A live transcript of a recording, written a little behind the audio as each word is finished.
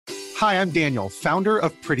Hi, I'm Daniel, founder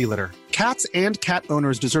of Pretty Litter. Cats and cat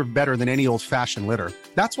owners deserve better than any old-fashioned litter.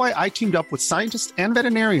 That's why I teamed up with scientists and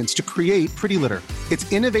veterinarians to create Pretty Litter.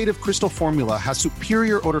 Its innovative crystal formula has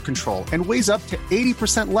superior odor control and weighs up to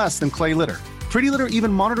 80% less than clay litter. Pretty Litter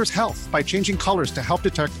even monitors health by changing colors to help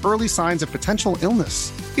detect early signs of potential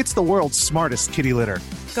illness. It's the world's smartest kitty litter.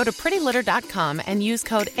 Go to prettylitter.com and use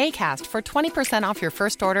code ACAST for 20% off your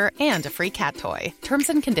first order and a free cat toy. Terms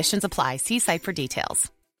and conditions apply. See site for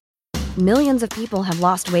details. Millions of people have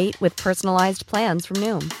lost weight with personalized plans from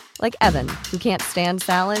Noom. Like Evan, who can't stand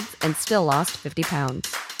salads and still lost 50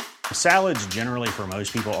 pounds. Salads generally for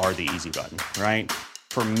most people are the easy button, right?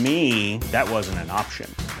 For me, that wasn't an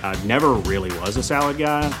option. I never really was a salad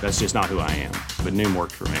guy. That's just not who I am. But Noom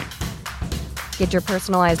worked for me. Get your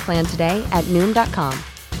personalized plan today at Noom.com.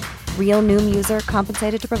 Real Noom user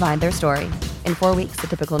compensated to provide their story. In 4 weeks, the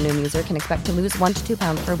typical Noom user can expect to lose 1 to 2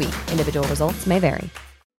 pounds per week. Individual results may vary.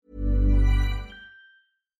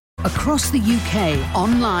 Across the UK,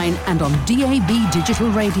 online and on DAB Digital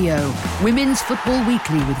Radio. Women's Football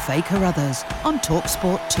Weekly with Faye Carruthers on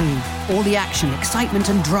TalkSport 2. All the action, excitement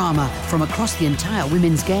and drama from across the entire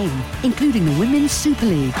women's game, including the Women's Super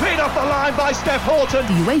League. Cleared off the line by Steph Houghton.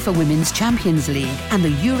 The UEFA Women's Champions League and the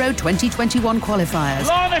Euro 2021 qualifiers.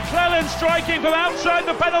 Lana Cleland striking from outside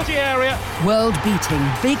the penalty area. World-beating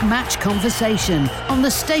big match conversation on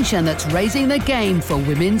the station that's raising the game for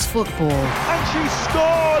women's football. And she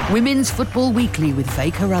scored! Women's Football Weekly with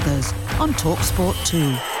Faye Carruthers on TalkSport 2.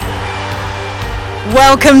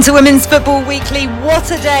 Welcome to Women's Football Weekly.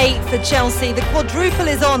 What a day for Chelsea. The quadruple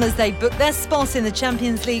is on as they book their spot in the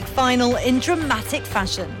Champions League final in dramatic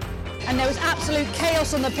fashion. And there was absolute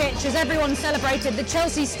chaos on the pitch as everyone celebrated. The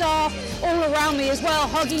Chelsea staff all around me as well,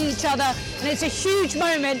 hugging each other. And it's a huge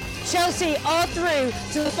moment. Chelsea are through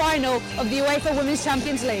to the final of the UEFA Women's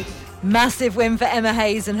Champions League. Massive win for Emma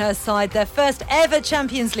Hayes and her side, their first ever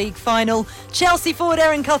Champions League final. Chelsea forward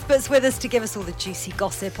Erin Cuthbert's with us to give us all the juicy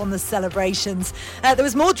gossip on the celebrations. There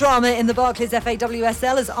was more drama in the Barclays FA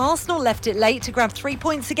WSL as Arsenal left it late to grab 3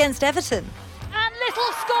 points against Everton. And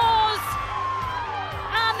Little scores!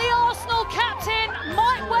 And the Arsenal captain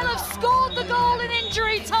might well have scored the goal in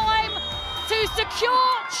injury time to secure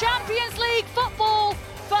Champions League football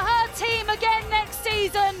for her team again next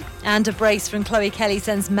season. And a brace from Chloe Kelly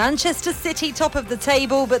sends Manchester City top of the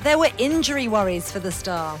table, but there were injury worries for the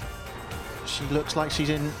star. She looks like she's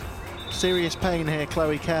in serious pain here,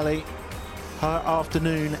 Chloe Kelly. Her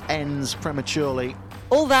afternoon ends prematurely.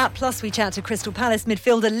 All that, plus we chat to Crystal Palace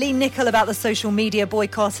midfielder Lee Nicol about the social media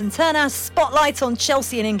boycott and turn our spotlight on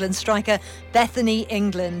Chelsea and England striker Bethany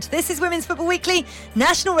England. This is Women's Football Weekly,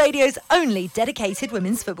 National Radio's only dedicated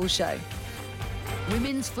women's football show.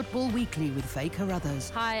 Women's Football Weekly with Faye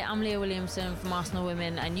Carruthers. Hi, I'm Leah Williamson from Arsenal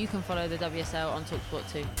Women, and you can follow the WSL on TalkSport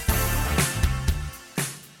 2.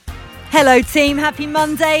 Hello team, happy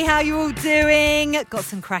Monday, how you all doing? Got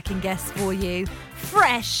some cracking guests for you.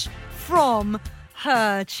 Fresh from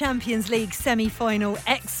her Champions League semi-final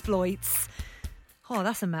exploits. Oh,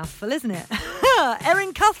 that's a mouthful, isn't it?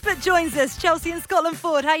 Erin Cuthbert joins us, Chelsea and Scotland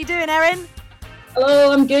forward. How you doing, Erin?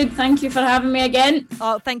 Hello, I'm good. Thank you for having me again.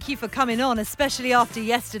 Oh, thank you for coming on, especially after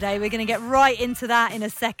yesterday. We're going to get right into that in a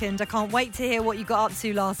second. I can't wait to hear what you got up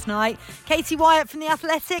to last night. Katie Wyatt from The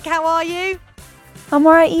Athletic, how are you? I'm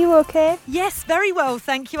alright, you okay? Yes, very well,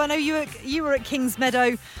 thank you. I know you were at Kings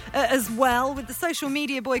Meadow as well. With the social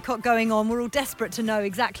media boycott going on, we're all desperate to know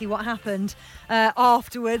exactly what happened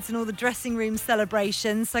afterwards and all the dressing room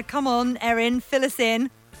celebrations. So come on, Erin, fill us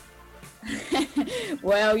in.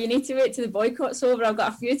 Well, you need to wait till the boycott's over. I've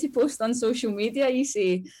got a few to post on social media, you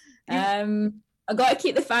see. I got to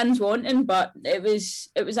keep the fans wanting, but it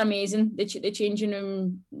was amazing. The changing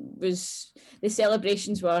room the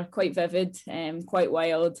celebrations were quite vivid, quite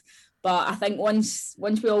wild. But I think once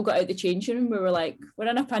we all got out the changing room, we were like, we're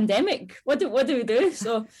in a pandemic. What do we do?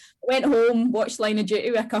 So I went home, watched Line of Duty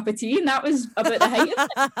with a cup of tea, and that was about the height of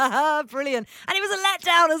it. Brilliant. And it was a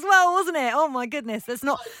letdown as well, wasn't it? Oh my goodness.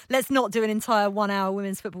 Let's not do an entire 1 hour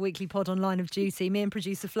Women's Football Weekly pod on Line of Duty. Me and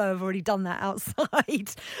producer Flo have already done that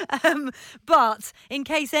outside. But in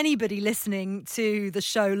case anybody listening to the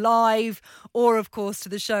show live or of course to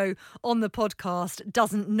the show on the podcast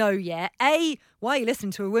doesn't know yet, why are you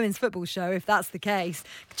listening to a Women's Football football show if that's the case.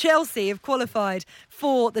 Chelsea have qualified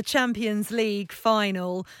for the Champions League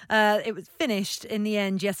final. It was finished in the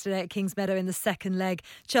end yesterday at Kingsmeadow in the second leg.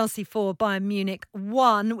 Chelsea 4, Bayern Munich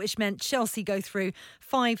 1, which meant Chelsea go through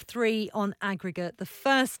 5-3 on aggregate. The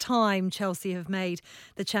first time Chelsea have made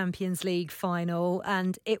the Champions League final,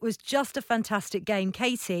 and it was just a fantastic game.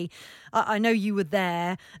 Katie, I know you were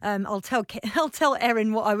there. I'll tell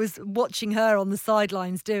Erin what I was watching her on the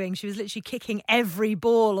sidelines doing. She was literally kicking every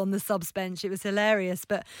ball on the subs bench. It was hilarious.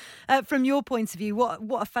 But from your point of view,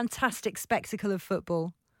 what a fantastic spectacle of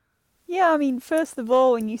football. Yeah, I mean, first of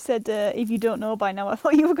all, when you said, if you don't know by now, I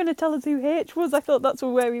thought you were going to tell us who H was. I thought that's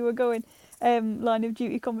where we were going, line of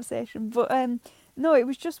duty conversation. But no, it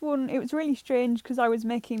was just it was really strange because I was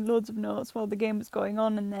making loads of notes while the game was going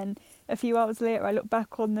on, and then a few hours later I looked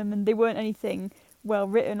back on them and they weren't anything well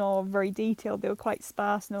written or very detailed. They were quite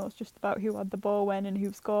sparse notes just about who had the ball when and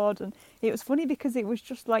who scored. And it was funny because it was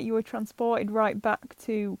just like you were transported right back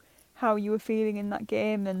to how you were feeling in that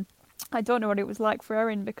game. And I don't know what it was like for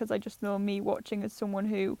Erin, because I just know me watching as someone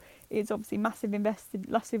who is obviously massively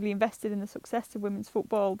invested in the success of women's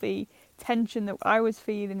football, the tension that I was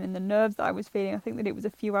feeling and the nerves that I was feeling. I think that it was a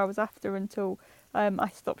few hours after until I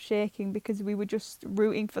stopped shaking, because we were just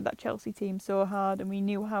rooting for that Chelsea team so hard, and we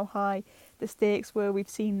knew how high the stakes were. We've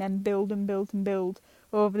seen them build and build and build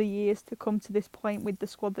over the years to come to this point with the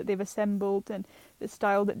squad that they've assembled and the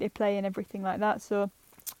style that they play and everything like that. So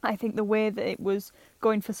I think the way that it was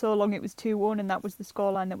going for so long, it was 2-1, and that was the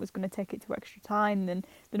scoreline that was going to take it to extra time. And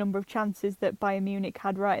the number of chances that Bayern Munich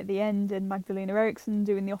had right at the end, and Magdalena Eriksson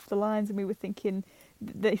doing the off the lines, and we were thinking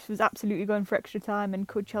this was absolutely going for extra time, and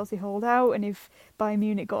could Chelsea hold out? And if Bayern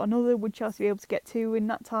Munich got another, would Chelsea be able to get 2 in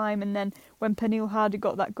that time? And then when Pernille Harder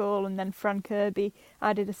got that goal, and then Fran Kirby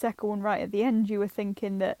added a second one right at the end, you were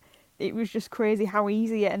thinking that it was just crazy how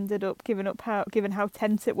easy it ended up, given how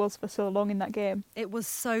tense it was for so long in that game. It was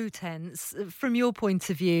so tense. From your point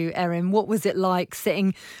of view, Erin, what was it like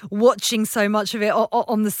watching so much of it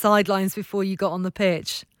on the sidelines before you got on the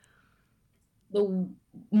pitch? The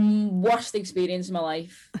worst experience of my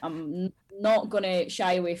life. I'm not going to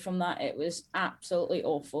shy away from that. It was absolutely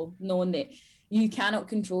awful, knowing that you cannot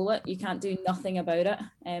control it. You can't do nothing about it.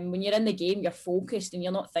 When you're in the game, you're focused and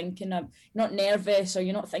you're not you're not nervous, or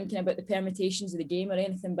you're not thinking about the permutations of the game or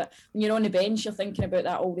anything. But when you're on the bench, you're thinking about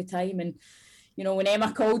that all the time. And, you know, when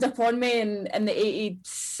Emma called upon me in the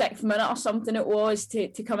 86th minute or something it was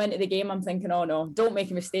to come into the game, I'm thinking, oh no, don't make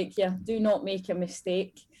a mistake here. Do not make a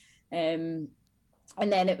mistake. And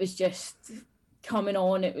then it was just coming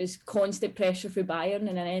on. It was constant pressure for Bayern,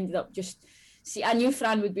 and I ended up I knew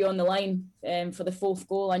Fran would be on the line for the fourth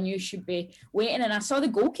goal. I knew she'd be waiting, and I saw the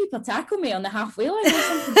goalkeeper tackle me on the halfway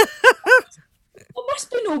line. There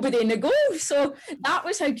must be nobody in the goal. So that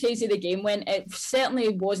was how crazy the game went. It certainly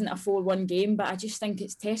wasn't a 4-1 game, but I just think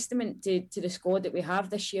it's testament to the squad that we have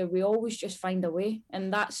this year. We always just find a way,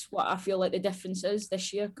 and that's what I feel like the difference is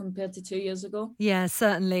this year compared to 2 years ago. Yeah,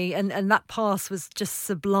 certainly. And that pass was just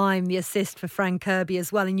sublime, the assist for Fran Kirby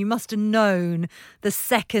as well. And you must have known the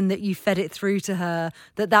second that you fed it through to her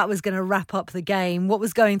that was going to wrap up the game. What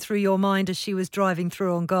was going through your mind as she was driving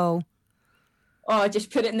through on goal? Oh,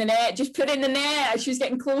 just put it in the net. Just put it in the net. She was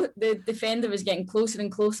getting close. The defender was getting closer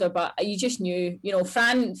and closer, but you just knew, you know,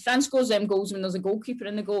 Fran scores them goals when there's a goalkeeper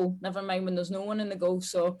in the goal, never mind when there's no one in the goal.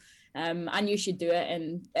 So I knew she'd do it.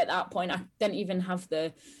 And at that point, I didn't even have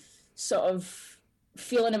the sort of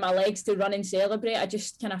feeling in my legs to run and celebrate. I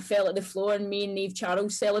just kind of fell at the floor, and me and Niamh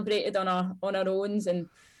Charles celebrated on our own. And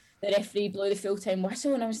the referee blew the full-time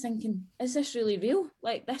whistle, and I was thinking, is this really real?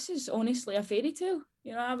 Like, this is honestly a fairy tale.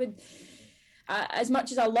 You know, as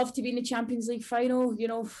much as I love to be in the Champions League final, you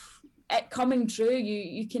know, it coming true,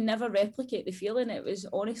 you can never replicate the feeling. It was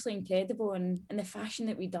honestly incredible, and the fashion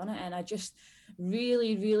that we done it in. I just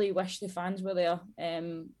really, really wish the fans were there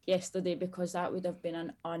yesterday, because that would have been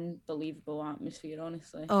an unbelievable atmosphere,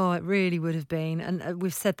 honestly. Oh, it really would have been. And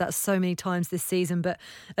we've said that so many times this season, but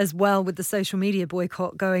as well with the social media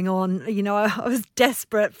boycott going on, you know, I was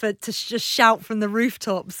desperate to just shout from the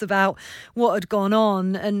rooftops about what had gone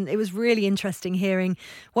on. And it was really interesting hearing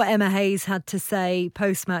what Emma Hayes had to say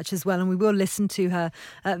post-match as well. And we will listen to her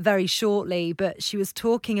very shortly. But she was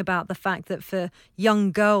talking about the fact that for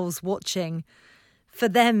young girls watching, for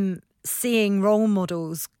them, seeing role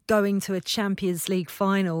models going to a Champions League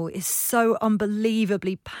final is so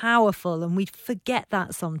unbelievably powerful, and we forget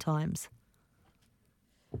that sometimes.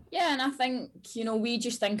 Yeah, and I think, you know, we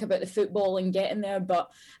just think about the football and getting there, but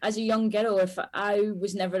as a young girl, if I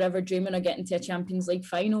was never ever dreaming of getting to a Champions League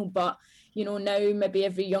final, but now maybe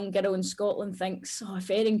every young girl in Scotland thinks, oh, if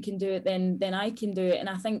Erin can do it, then I can do it. And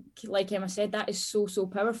I think, like Emma said, that is so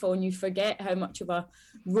powerful, and you forget how much of a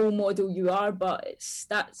role model you are. But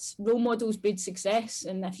that's role models breed success,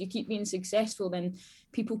 and if you keep being successful, then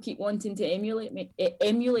people keep wanting to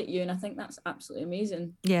emulate you, and I think that's absolutely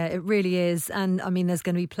amazing. Yeah, it really is. And I mean, there's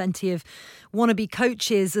going to be plenty of wannabe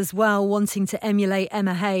coaches as well wanting to emulate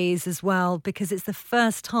Emma Hayes as well, because it's the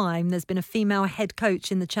first time there's been a female head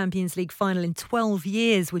coach in the Champions League final in 12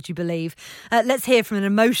 years, would you believe? Let's hear from an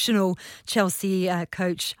emotional Chelsea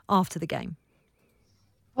coach after the game.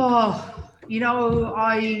 Oh,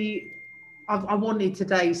 I wanted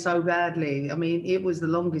today so badly. I mean, it was the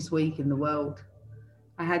longest week in the world.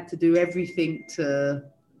 I had to do everything to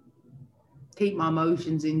keep my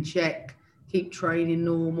emotions in check, keep training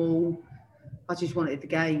normal. I just wanted the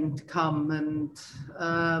game to come, and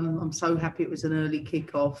I'm so happy it was an early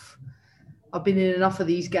kickoff. I've been in enough of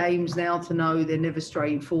these games now to know they're never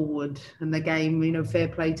straightforward. And the game, fair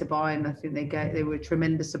play to Bayern. I think they were a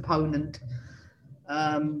tremendous opponent.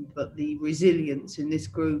 But the resilience in this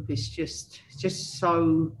group is just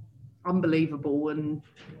so unbelievable. And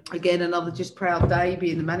again, another just proud day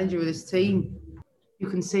being the manager of this team. You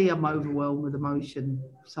can see I'm overwhelmed with emotion,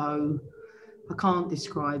 so I can't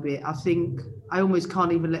describe it. I think I almost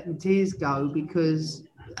can't even let the tears go, because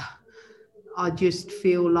I just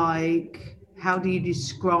feel like, how do you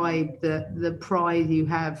describe the pride you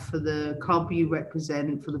have for the club you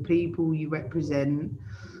represent, for the people you represent?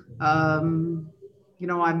 I'm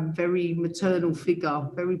a very maternal figure,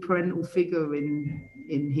 very parental figure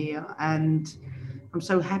in here, and I'm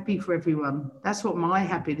so happy for everyone. That's what my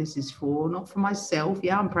happiness is for, not for myself.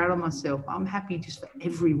 Yeah, I'm proud of myself. I'm happy just for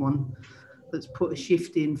everyone that's put a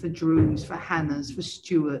shift in, for Drew's, for Hannah's, for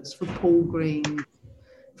Stuart's, for Paul Green,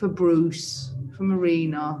 for Bruce, for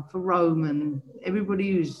Marina, for Roman,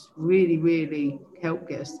 everybody who's really, really helped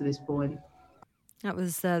get us to this point. That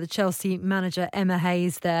was the Chelsea manager, Emma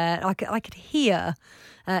Hayes there. I could hear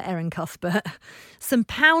Erin Cuthbert. Some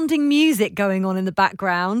pounding music going on in the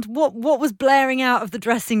background. What was blaring out of the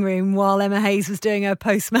dressing room while Emma Hayes was doing her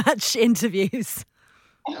post-match interviews?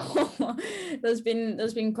 There's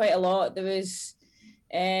been quite a lot. There was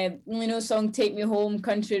song "Take Me Home,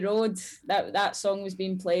 Country Road." That song was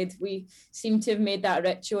being played. We seem to have made that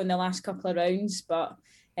ritual in the last couple of rounds, but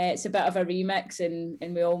it's a bit of a remix,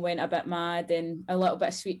 and we all went a bit mad, and a little bit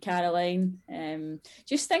of Sweet Caroline.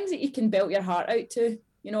 Just things that you can belt your heart out to.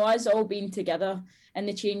 Us all being together in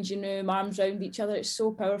the changing room, arms round each other. It's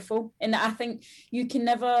so powerful, and I think you can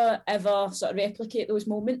never ever sort of replicate those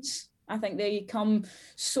moments. I think they come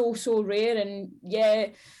so rare, and yeah,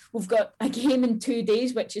 we've got a game in 2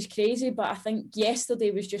 days, which is crazy, but I think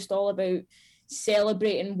yesterday was just all about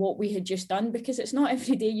celebrating what we had just done, because it's not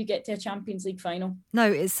every day you get to a Champions League final. No,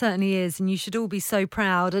 it certainly is, and you should all be so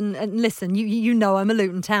proud. And listen, you know I'm a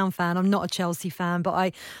Luton Town fan. I'm not a Chelsea fan,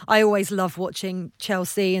 but I always love watching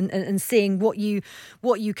Chelsea and seeing what you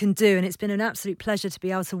can do. And it's been an absolute pleasure to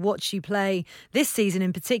be able to watch you play this season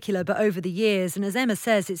in particular, but over the years. And as Emma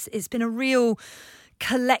says, it's been a real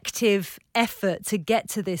collective effort to get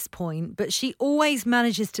to this point, but she always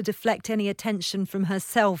manages to deflect any attention from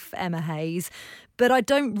herself, Emma Hayes. But I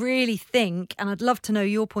don't really think, and I'd love to know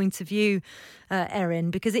your point of view, Erin,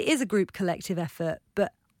 because it is a group collective effort,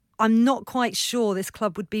 but I'm not quite sure this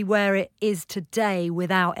club would be where it is today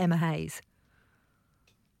without Emma Hayes.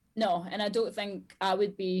 No, and I don't think I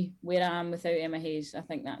would be where I am without Emma Hayes. I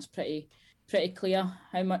think that's pretty clear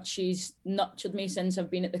how much she's nurtured me since I've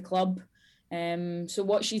been at the club. So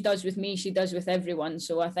what she does with me, she does with everyone.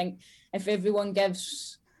 So I think if everyone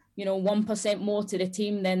gives, 1% more to the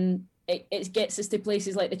team, then it gets us to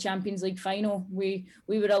places like the Champions League final. We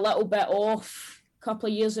were a little bit off a couple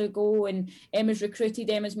of years ago, and Emma's recruited,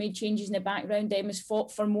 Emma's made changes in the background, Emma's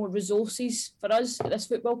fought for more resources for us at this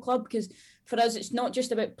football club, because for us it's not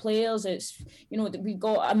just about players, it's, we've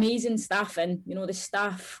got amazing staff, and the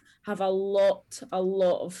staff have a lot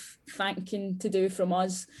of thanking to do from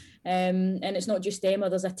us. And it's not just Emma,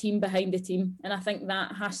 there's a team behind the team, and I think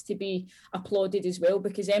that has to be applauded as well,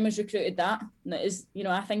 because Emma's recruited that, and it is,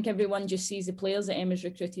 I think everyone just sees the players that Emma's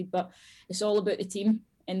recruited, but it's all about the team.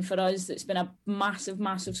 And for us, it's been a massive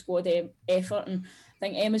squad effort, and I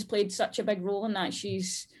think Emma's played such a big role in that.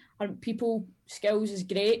 Her people skills is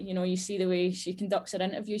great. You see the way she conducts her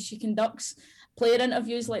interviews, she conducts player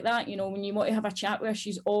interviews like that. When you want to have a chat with her,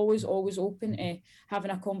 she's always open to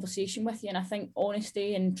having a conversation with you. And I think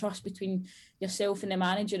honesty and trust between yourself and the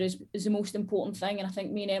manager is the most important thing. And I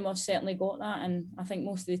think me and Emma have certainly got that, and I think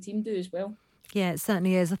most of the team do as well. Yeah, it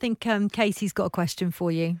certainly is. I think Casey's got a question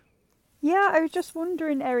for you. Yeah, I was just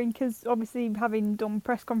wondering, Erin, because obviously having done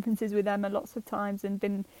press conferences with Emma lots of times and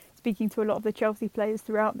been speaking to a lot of the Chelsea players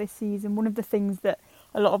throughout this season, one of the things that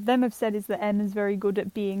a lot of them have said is that Emma's very good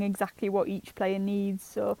at being exactly what each player needs.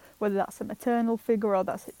 So whether that's a maternal figure or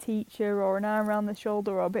that's a teacher or an arm around the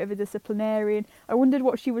shoulder or a bit of a disciplinarian. I wondered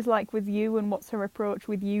what she was like with you and what's her approach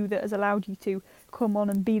with you that has allowed you to come on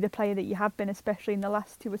and be the player that you have been, especially in the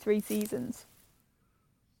last 2 or 3 seasons.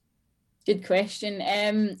 Good question.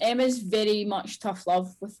 Emma's very much tough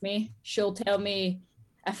love with me. She'll tell me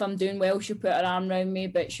if I'm doing well, she'll put her arm around me,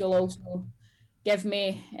 but she'll also give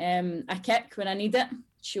me a kick when I need it.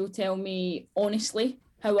 She'll tell me honestly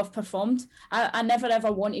how I've performed. I never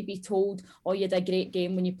ever want to be told, oh, you had a great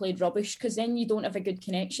game when you played rubbish, because then you don't have a good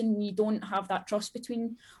connection. You don't have that trust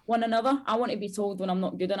between one another. I want to be told when I'm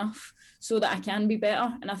not good enough so that I can be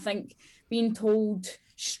better. And I think being told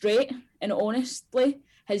straight and honestly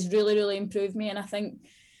has really, really improved me. And I think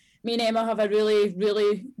me and Emma have a really,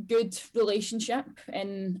 really good relationship,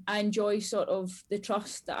 and I enjoy sort of the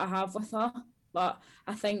trust that I have with her. But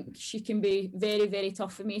I think she can be very, very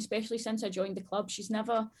tough for me, especially since I joined the club. She's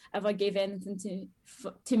never, ever gave anything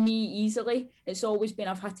to me easily. It's always been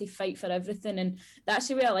I've had to fight for everything. And that's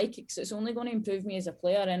the way I like it, because it's only going to improve me as a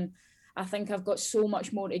player. And I think I've got so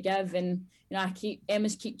much more to give. And, you know,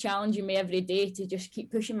 Emma's keep challenging me every day to just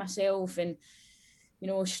keep pushing myself and, you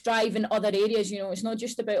know, strive in other areas. You know, it's not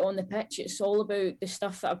just about on the pitch. It's all about the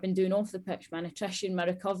stuff that I've been doing off the pitch, my nutrition, my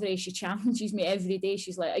recovery. She challenges me every day.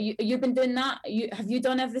 She's like, have you been doing that? Have you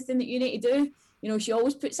done everything that you need to do? You know, she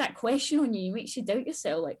always puts that question on you. It makes you doubt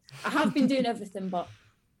yourself. Like, I have been doing everything, but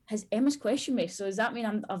has Emma's questioned me? So does that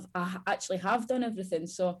mean I actually have done everything?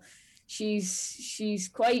 So she's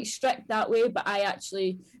quite strict that way, but I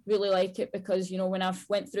actually really like it, because, you know, when I've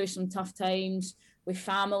went through some tough times with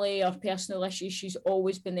family or personal issues, she's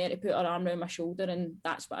always been there to put her arm around my shoulder, and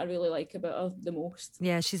that's what I really like about her the most.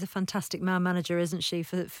 Yeah, she's a fantastic man manager, isn't she,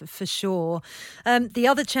 for sure. The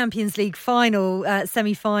other Champions League final,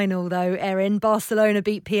 semi-final though, Erin, Barcelona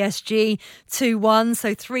beat PSG 2-1,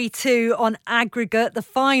 so 3-2 on aggregate. The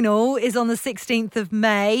final is on the 16th of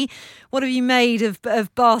May. What have you made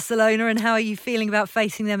of Barcelona, and how are you feeling about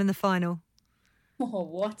facing them in the final? Oh,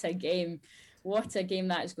 what a game. What a game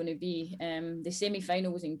that is going to be. The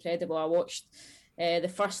semi-final was incredible. I watched the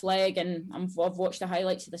first leg, and I've watched the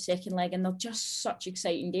highlights of the second leg, and they're just such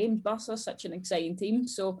exciting games. Barca's such an exciting team,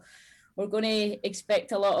 so we're going to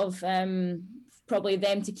expect a lot of probably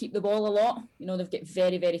them to keep the ball a lot. You know, they've got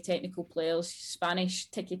very, very technical players,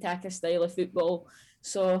 Spanish tiki-taka style of football.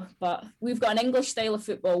 So, but we've got an English style of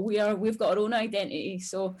football. We've got our own identity.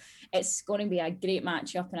 So it's going to be a great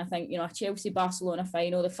matchup. And I think, you know, a Chelsea-Barcelona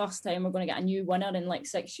final, the first time we're going to get a new winner in like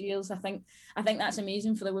 6 years. I think that's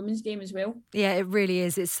amazing for the women's game as well. Yeah, it really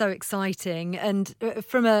is. It's so exciting. And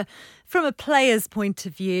from a player's point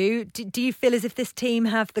of view, do you feel as if this team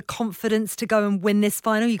have the confidence to go and win this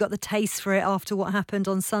final? You got the taste for it after what happened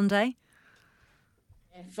on Sunday?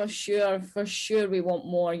 For sure we want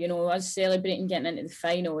more. You know, us celebrating getting into the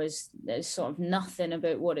final is sort of nothing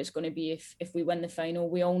about what it's going to be if we win the final.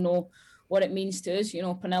 We all know what it means to us. You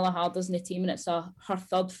know, Pernilla Harder's in the team, and it's her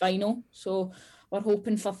third final, so we're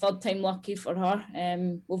hoping for third time lucky for her.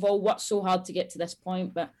 We've all worked so hard to get to this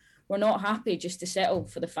point, but we're not happy just to settle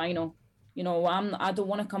for the final. You know, I don't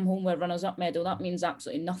want to come home with a runners-up medal. That means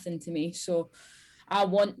absolutely nothing to me. So I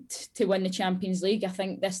want to win the Champions League. I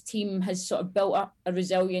think this team has sort of built up a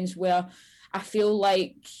resilience where I feel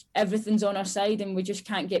like everything's on our side and we just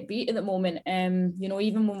can't get beat at the moment. You know,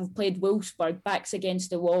 even when we've played Wolfsburg, backs against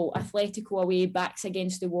the wall, Atletico away, backs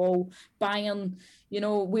against the wall, Bayern, you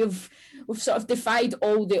know, we've sort of defied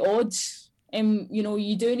all the odds. You know,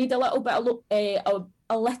 you do need a little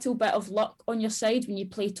bit of luck on your side when you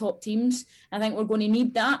play top teams. I think we're going to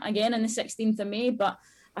need that again on the 16th of May, but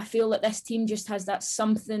I feel that this team just has that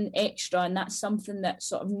something extra, and that's something that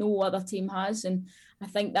sort of no other team has. And I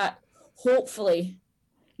think that hopefully,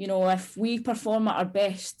 you know, if we perform at our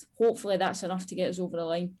best, hopefully that's enough to get us over the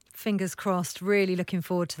line. Fingers crossed. Really looking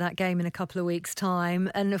forward to that game in a couple of weeks' time.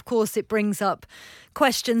 And of course, it brings up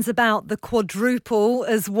questions about the quadruple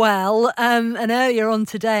as well. And earlier on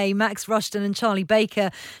today, Max Rushden and Charlie Baker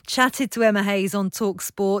chatted to Emma Hayes on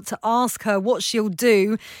TalkSport to ask her what she'll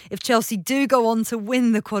do if Chelsea do go on to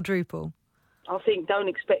win the quadruple. I think don't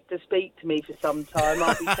expect to speak to me for some time.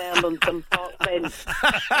 I'll be found on some park bench.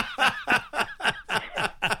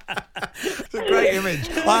 It's a great image.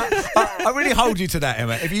 I really hold you to that,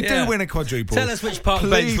 Emma. If you do win a quadruple, tell us which park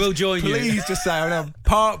bench we'll join you. Please just say on a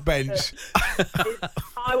park bench.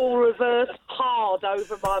 I will reverse hard nod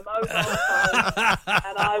over my mobile phone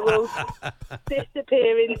and I will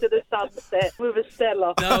disappear into the sunset with a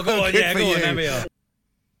Stella. No, go on, yeah, go on, there we are.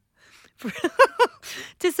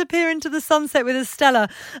 Disappear into the sunset with a Stella.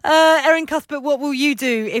 Erin Cuthbert, what will you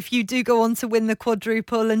do if you do go on to win the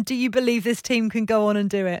quadruple? And do you believe this team can go on and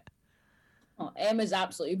do it? Oh, Emma's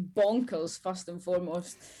absolutely bonkers, first and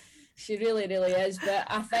foremost. She really, really is. But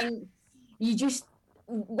I think you just,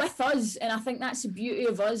 with us, and I think that's the beauty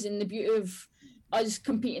of us and the beauty of us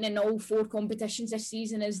competing in all 4 competitions this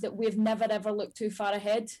season, is that we've never, ever looked too far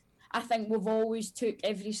ahead. I think we've always took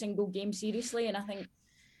every single game seriously, and I think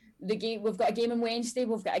we've got a game on Wednesday,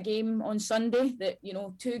 we've got a game on Sunday, that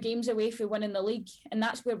 2 games away from winning the league, and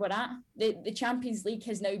that's where we're at. The Champions League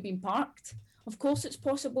has now been parked. Of course it's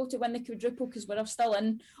possible to win the quadruple because we're still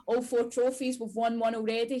in all 4 trophies. We've won 1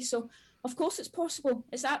 already, so of course it's possible.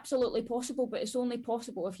 It's absolutely possible, but it's only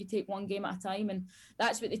possible if you take 1 game at a time, and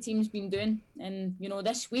that's what the team's been doing. And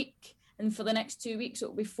this week and for the next 2 weeks,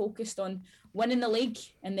 it'll be focused on winning the league,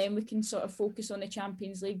 and then we can sort of focus on the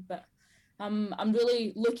Champions League. But I'm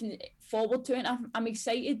really looking forward to it. I'm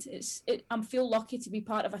excited. I feel lucky to be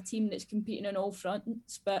part of a team that's competing on all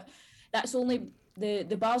fronts, but that's only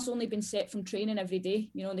the bar's only been set from training every day.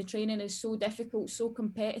 The training is so difficult, so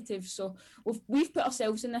competitive. So we've put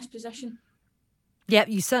ourselves in this position. Yep,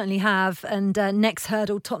 you certainly have. And next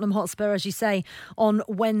hurdle, Tottenham Hotspur, as you say, on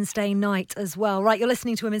Wednesday night as well. Right, you're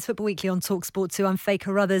listening to Women's Football Weekly on TalkSport 2. I'm Faye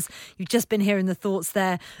Carruthers. You've just been hearing the thoughts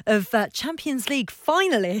there of Champions League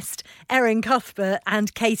finalist Erin Cuthbert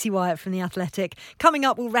and Katie Wyatt from The Athletic. Coming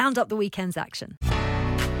up, we'll round up the weekend's action.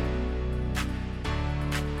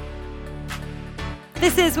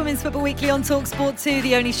 This is Women's Football Weekly on TalkSport 2,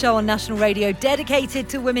 the only show on national radio dedicated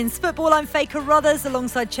to women's football. I'm Faye Carruthers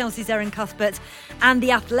alongside Chelsea's Erin Cuthbert and The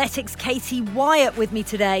Athletic's Katie Wyatt with me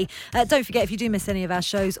today. Don't forget, if you do miss any of our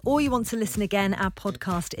shows or you want to listen again, our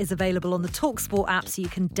podcast is available on the TalkSport app, so you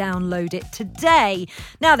can download it today.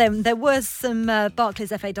 Now then, there was some Barclays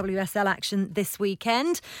FAWSL action this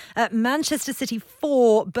weekend. Manchester City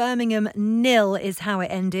 4, Birmingham 0 is how it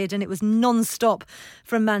ended, and it was non-stop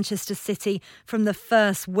from Manchester City from the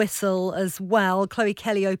first whistle as well. Chloe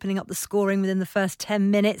Kelly opening up the scoring within the first 10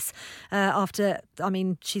 minutes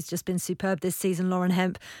she's just been superb this season, Lauren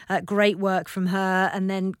Hemp. Great work from her. And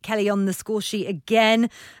then Kelly on the score sheet again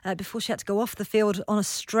before she had to go off the field on a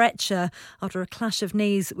stretcher after a clash of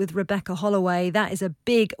knees with Rebecca Holloway. That is a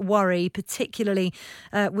big worry, particularly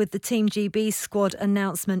with the Team GB squad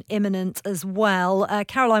announcement imminent as well.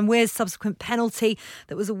 Caroline Weir's subsequent penalty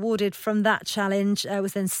that was awarded from that challenge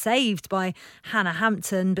was then saved by Hannah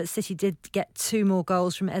Hampton, but City did get 2 more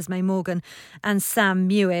goals from Esme Morgan and Sam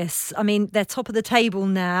Mewis. I mean, they're top of the table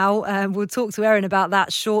now. We'll talk to Erin about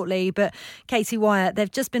that shortly, but Katie Wyatt,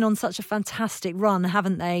 they've just been on such a fantastic run,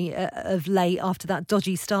 haven't they, of late after that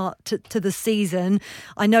dodgy start to the season.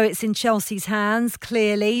 I know it's in Chelsea's hands,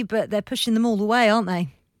 clearly, but they're pushing them all the way, aren't they?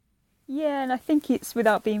 Yeah, and I think it's,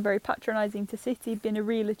 without being very patronising to City, been a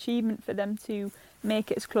real achievement for them to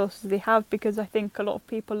make it as close as they have, because I think a lot of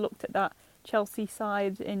people looked at that Chelsea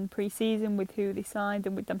side in pre-season with who they signed,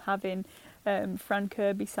 and with them having Fran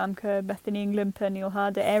Kirby, Sam Kerr, Bethany England, Pernille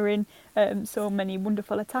Harder, Erin, so many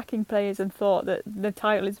wonderful attacking players, and thought that the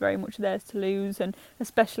title is very much theirs to lose, and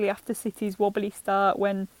especially after City's wobbly start,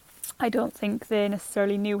 when I don't think they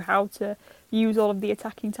necessarily knew how to use all of the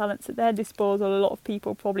attacking talents at their disposal. A lot of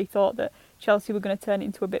people probably thought that Chelsea were going to turn it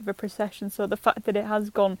into a bit of a procession, so the fact that it has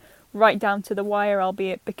gone right down to the wire,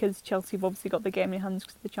 albeit because Chelsea have obviously got the game in hands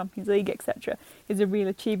because of the Champions League, etc., is a real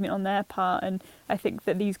achievement on their part. And I think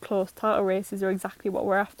that these close title races are exactly what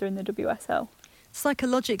we're after in the WSL.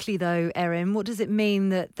 Psychologically, though, Erin, what does it mean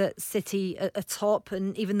that City are top,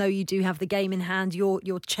 and even though you do have the game in hand,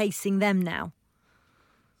 you're chasing them now?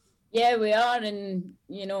 Yeah, we are, and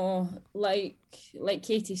like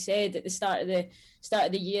Katie said at the start of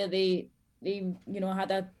the year, they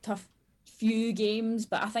had a tough few games,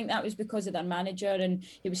 but I think that was because of their manager, and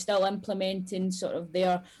he was still implementing sort of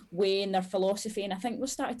their way and their philosophy, and I think we're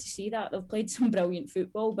starting to see that. They've played some brilliant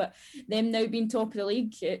football, but them now being top of the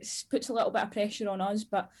league, it puts a little bit of pressure on us,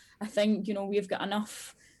 but I think we've got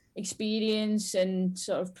enough experience and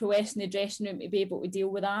sort of prowess in the dressing room to be able to deal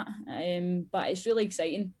with that, but it's really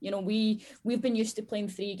exciting. We've been used to playing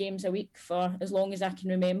 3 games a week for as long as I can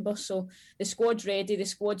remember, so the squad's ready, the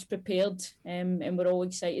squad's prepared, and we're all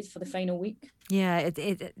excited for the final week. Yeah,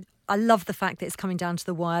 I love the fact that it's coming down to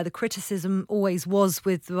the wire. The criticism always was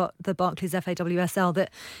with the Barclays FAWSL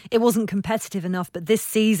that it wasn't competitive enough, but this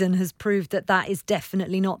season has proved that that is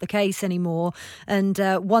definitely not the case anymore. And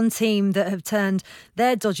one team that have turned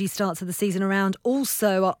their dodgy start to the season around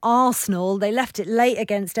also are Arsenal. They left it late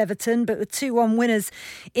against Everton, but were 2-1 winners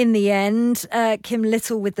in the end. Kim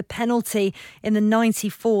Little with the penalty in the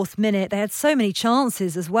 94th minute. They had so many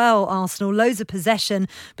chances as well, Arsenal. Loads of possession,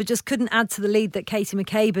 but just couldn't add to the lead that Katie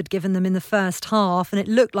McCabe had given them in the first half, and it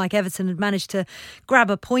looked like Everton had managed to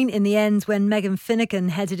grab a point in the end when Megan Finnegan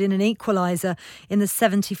headed in an equaliser in the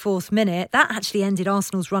 74th minute. That actually ended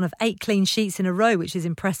Arsenal's run of 8 clean sheets in a row, which is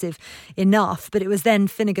impressive enough, but it was then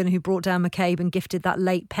Finnegan who brought down McCabe and gifted that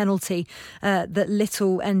late penalty that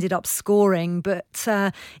Little ended up scoring. But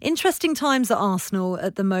interesting times at Arsenal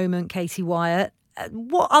at the moment, Katie Wyatt.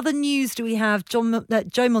 What other news do we have? Joe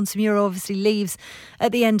Montemurro obviously leaves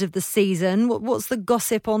at the end of the season. What's the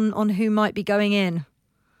gossip on who might be going in?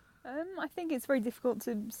 I think it's very difficult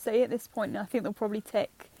to say at this point. I think they'll probably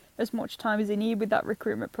take as much time as they need with that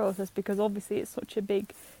recruitment process, because obviously it's such a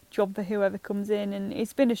big job for whoever comes in, and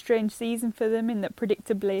it's been a strange season for them in that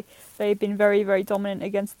predictably they've been very, very dominant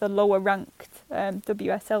against the lower ranked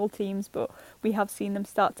WSL teams, but we have seen them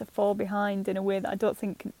start to fall behind in a way that I don't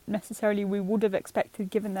think necessarily we would have expected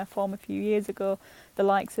given their form a few years ago. The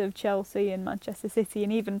likes of Chelsea and Manchester City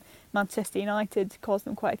and even Manchester United caused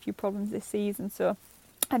them quite a few problems this season. So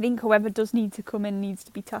I think whoever does need to come in needs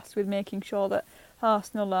to be tasked with making sure that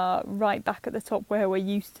Arsenal are right back at the top where we're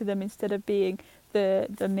used to them, instead of being the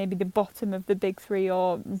maybe the bottom of the big three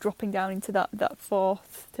or dropping down into that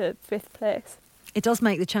 4th to 5th place. It does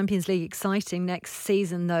make the Champions League exciting next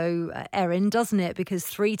season, though, Erin, doesn't it? Because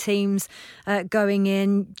 3 teams going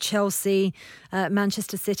in, Chelsea,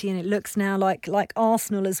 Manchester City, and it looks now like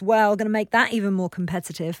Arsenal as well, going to make that even more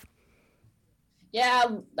competitive. Yeah,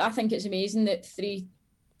 I think it's amazing that 3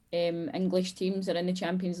 English teams are in the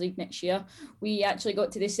Champions League next year. We actually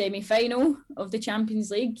got to the semi-final of the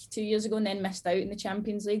Champions League 2 years ago and then missed out in the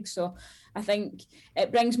Champions League. So I think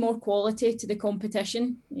it brings more quality to the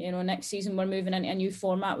competition. You know, next season we're moving into a new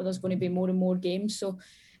format where there's going to be more and more games. So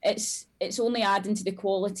it's only adding to the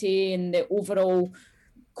quality and the overall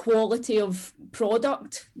quality of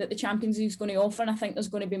product that the Champions League is going to offer, and I think there's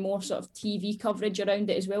going to be more sort of TV coverage around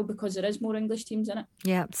it as well, because there is more English teams in it.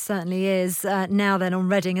 Yeah, it certainly is. Now then, on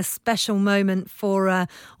Reading, a special moment for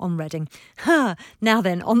on Reading. Now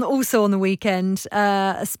then, also on the weekend,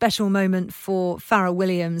 a special moment for Farrah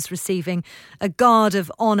Williams receiving a guard of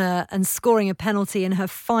honour and scoring a penalty in her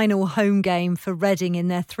final home game for Reading in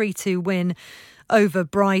their 3-2 win over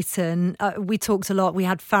Brighton. We talked a lot. We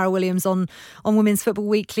had Farrah Williams on Women's Football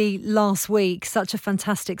Weekly last week. Such a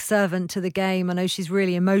fantastic servant to the game. I know she's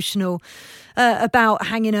really emotional about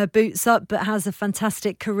hanging her boots up, but has a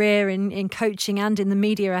fantastic career in coaching and in the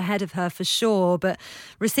media ahead of her for sure. But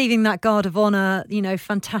receiving that guard of honour,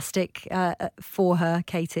 fantastic for her,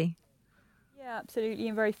 Katie. Yeah, absolutely,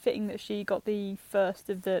 and very fitting that she got the first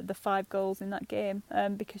of the 5 goals in that game,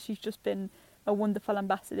 because she's just been a wonderful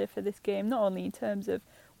ambassador for this game, not only in terms of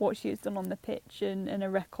what she has done on the pitch and a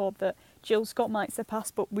record that Jill Scott might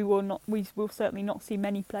surpass, but we will certainly not see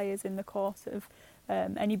many players in the course of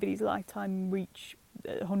anybody's lifetime reach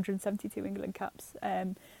 172 England caps.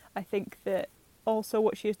 I think that also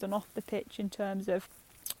what she has done off the pitch in terms of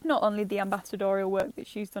not only the ambassadorial work that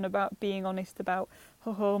she's done about being honest about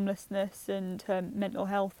her homelessness and her mental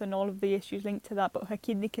health and all of the issues linked to that, but her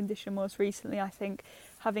kidney condition most recently. I think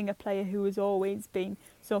having a player who has always been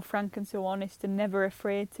so frank and so honest and never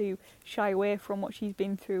afraid to shy away from what she's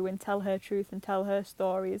been through and tell her truth and tell her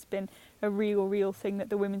story has been a real thing that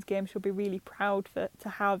the women's game should be really proud to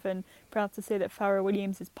have, and proud to say that Farrah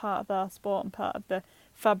Williams is part of our sport and part of the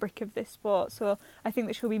fabric of this sport. So I think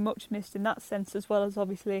that she'll be much missed in that sense, as well as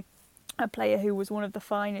obviously a player who was one of the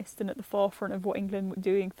finest and at the forefront of what England were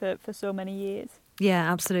doing for so many years.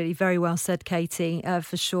 Yeah, absolutely. Very well said, Katie,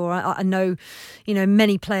 for sure. I know,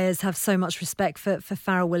 many players have so much respect for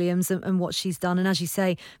Farrah Williams and what she's done. And as you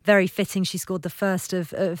say, very fitting. She scored the first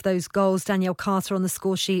of those goals. Danielle Carter on the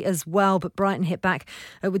score sheet as well. But Brighton hit back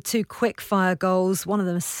with 2 quick fire goals. One of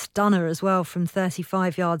them a stunner as well from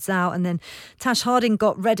 35 yards out. And then Tash Harding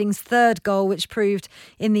got Reading's 3rd goal, which proved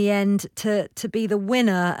in the end to be the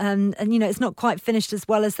winner. And it's not quite finished as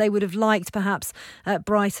well as they would have liked, perhaps, at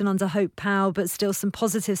Brighton under Hope Powell, but still still some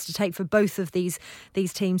positives to take for both of these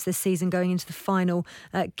teams this season going into the final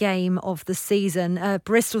game of the season.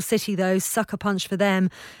 Bristol City, though, sucker punch for them.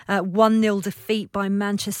 1-0 defeat by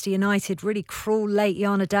Manchester United. Really cruel late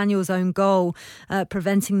Yana Daniels' own goal,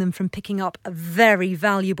 preventing them from picking up a very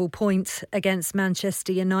valuable point against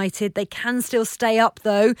Manchester United. They can still stay up,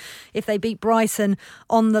 though, if they beat Brighton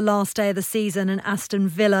on the last day of the season and Aston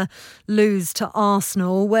Villa lose to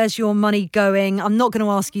Arsenal. Where's your money going? I'm not going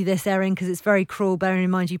to ask you this, Erin, because it's very cruel, bearing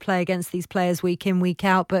in mind you play against these players week in, week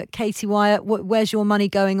out. But Katie Wyatt, where's your money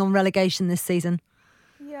going on relegation this season?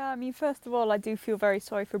 Yeah, I mean, first of all, I do feel very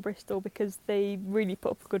sorry for Bristol because they really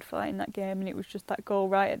put up a good fight in that game, and it was just that goal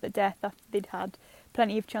right at the death after they'd had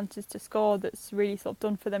plenty of chances to score that's really sort of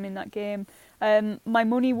done for them in that game. My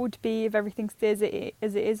money would be, if everything stays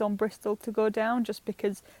as it is, on Bristol to go down, just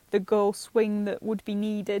because the goal swing that would be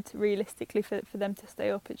needed realistically for them to stay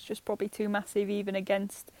up, it's just probably too massive even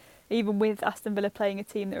with Aston Villa playing a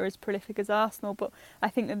team that are as prolific as Arsenal. But I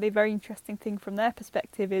think that the very interesting thing from their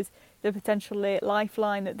perspective is the potential late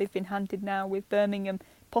lifeline that they've been handed now with Birmingham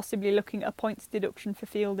possibly looking at a points deduction for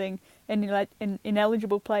fielding an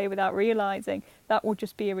ineligible player without realising. That would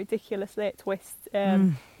just be a ridiculous late twist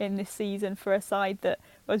in this season for a side that,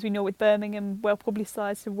 as we know with Birmingham, well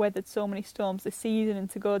publicised, have weathered so many storms this season, and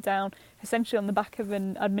to go down essentially on the back of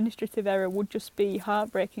an administrative error would just be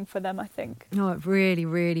heartbreaking for them, I think. Oh, it really,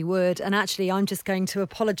 really would. And actually, I'm just going to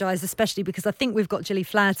apologise, especially because I think we've got Gilly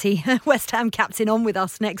Flaherty, West Ham captain, on with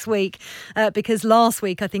us next week, because last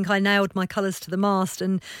week I think I nailed my colours to the mast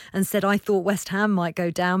and said I thought West Ham might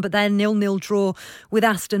go down, but their 0-0 draw with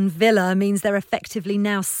Aston Villa means they're effectively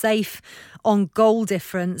now safe on goal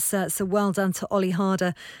difference. So well done to Ollie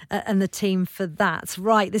Harder and the team for that.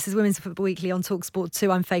 Right, this is Women's Football Weekly on TalkSport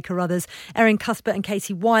 2. I'm Faye Carruthers. Erin Cuthbert and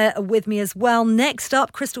Katie Wyatt are with me as well. Next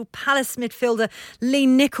up, Crystal Palace midfielder Lee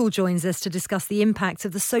Nicol joins us to discuss the impact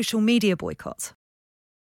of the social media boycott.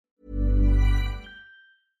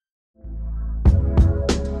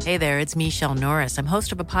 Hey there, it's Michelle Norris. I'm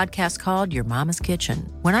host of a podcast called Your Mama's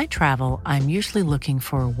Kitchen. When I travel, I'm usually looking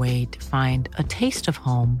for a way to find a taste of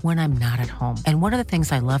home when I'm not at home. And one of the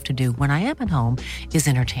things I love to do when I am at home is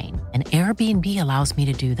entertain. And Airbnb allows me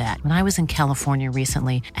to do that. When I was in California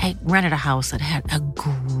recently, I rented a house that had a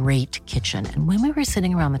great kitchen. And when we were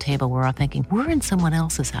sitting around the table, we were all thinking, we're in someone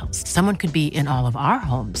else's house. Someone could be in all of our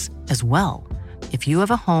homes as well. If you have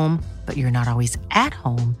a home, but you're not always at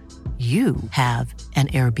home, you have an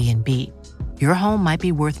Airbnb. Your home might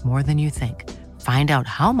be worth more than you think. Find out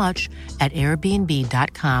how much at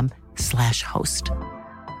airbnb.com/host.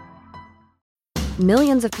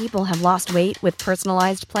 Millions of people have lost weight with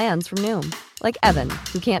personalized plans from Noom. Like Evan,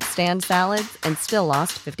 who can't stand salads and still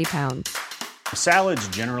lost 50 pounds. Salads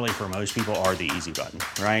generally for most people are the easy button,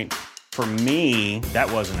 right? For me,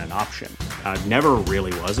 that wasn't an option. I never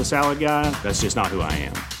really was a salad guy. That's just not who I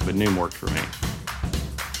am. But Noom worked for me.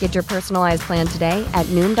 Get your personalized plan today at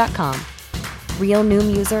Noom.com. Real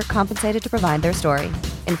Noom user compensated to provide their story.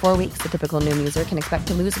 In 4 weeks, the typical Noom user can expect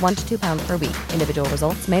to lose 1 to 2 pounds per week. Individual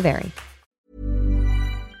results may vary.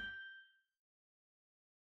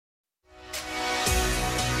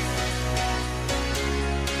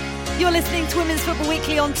 You're listening to Women's Football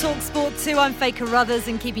Weekly on TalkSport 2. I'm Faye Carruthers,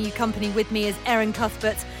 and keeping you company with me is Erin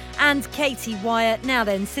Cuthbert and Katie Wyatt. Now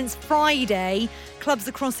then, since Friday, clubs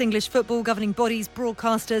across English football, governing bodies,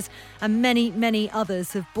 broadcasters and many, many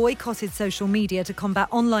others have boycotted social media to combat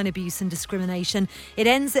online abuse and discrimination. It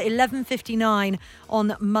ends at 11:59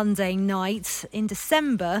 on Monday night. In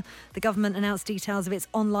December, the government announced details of its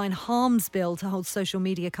online harms bill to hold social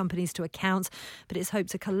media companies to account, but it's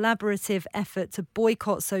hoped a collaborative effort to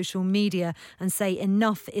boycott social media and say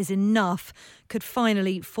enough is enough could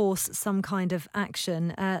finally force some kind of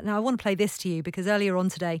action. Now, I want to play this to you because earlier on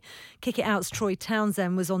today, Kick It Out's Troy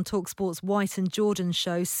Townsend was on TalkSport's White and Jordan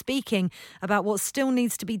show speaking about what still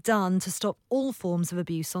needs to be done to stop all forms of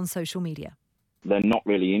abuse on social media. They're not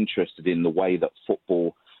really interested in the way that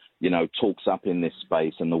football, talks up in this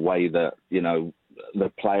space and the way that, the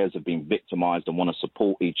players have been victimised and want to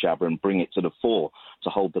support each other and bring it to the fore to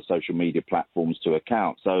hold the social media platforms to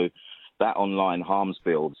account. So that online harms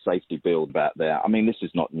bill, safety bill out there, I mean, this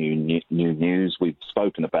is not new news. We've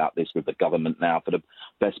spoken about this with the government now for the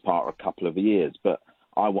best part of a couple of years, but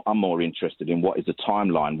I'm more interested in what is the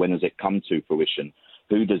timeline? When does it come to fruition?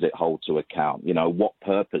 Who does it hold to account? What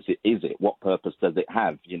purpose is it? What purpose does it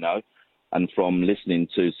have? And from listening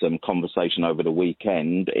to some conversation over the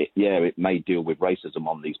weekend, it may deal with racism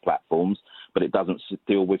on these platforms, but it doesn't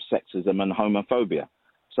deal with sexism and homophobia.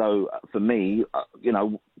 So for me,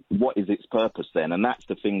 what is its purpose then? And that's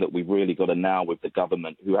the thing that we've really got to nail with the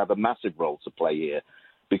government, who have a massive role to play here.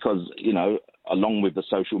 Because, along with the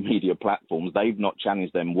social media platforms, they've not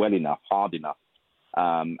challenged them well enough, hard enough.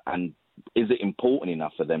 And is it important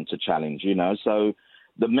enough for them to challenge, you know? So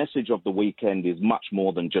the message of the weekend is much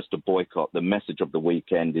more than just a boycott. The message of the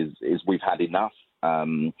weekend is we've had enough.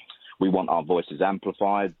 We want our voices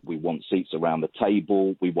amplified. We want seats around the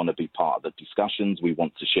table. We want to be part of the discussions. We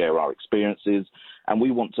want to share our experiences. And we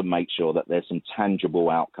want to make sure that there's some tangible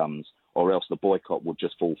outcomes, or else the boycott will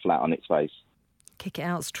just fall flat on its face. Kick It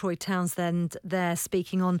Out's Troy Townsend there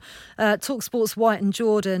speaking on TalkSport's White and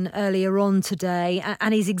Jordan earlier on today.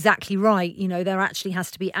 And he's exactly right. You know, there actually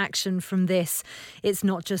has to be action from this. It's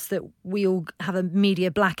not just that we all have a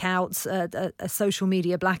media blackout, a social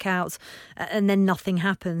media blackout, and then nothing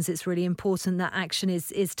happens. It's really important that action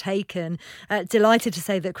is taken. Delighted to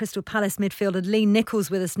say that Crystal Palace midfielder Lee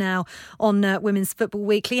Nichols with us now on Women's Football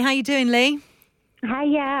Weekly. How are you doing, Lee? Hi,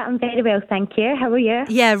 yeah, I'm very well, thank you. How are you?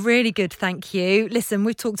 Yeah, really good, thank you. Listen,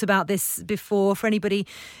 we've talked about this before. For anybody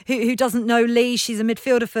who doesn't know Lee, she's a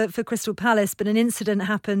midfielder for Crystal Palace, but an incident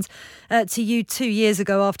happened to you 2 years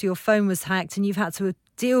ago after your phone was hacked, and you've had to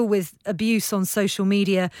deal with abuse on social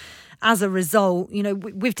media as a result. You know,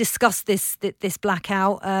 we've discussed this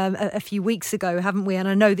blackout a few weeks ago, haven't we? And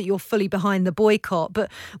I know that you're fully behind the boycott,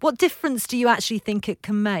 but what difference do you actually think it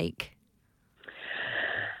can make?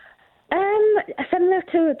 Similar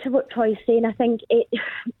to what Troy's saying, I think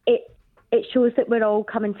it shows that we're all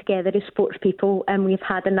coming together as sports people and we've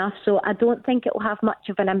had enough. So I don't think it will have much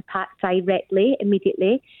of an impact directly,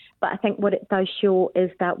 immediately. But I think what it does show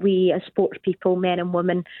is that we as sports people, men and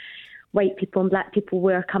women, white people and black people,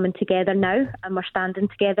 we're coming together now and we're standing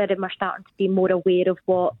together and we're starting to be more aware of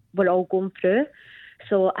what we're all going through.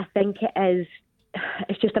 So I think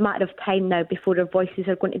it's just a matter of time now before our voices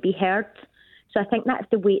are going to be heard. So I think that's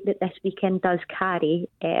the weight that this weekend does carry.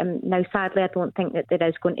 Now, sadly, I don't think that there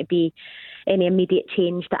is going to be any immediate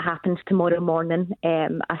change that happens tomorrow morning.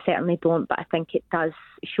 I certainly don't, but I think it does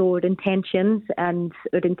show our intentions, and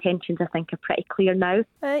our intentions, I think, are pretty clear now.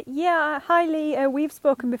 Yeah, hi Lee. We've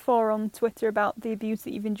spoken before on Twitter about the abuse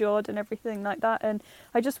that you've endured and everything like that, and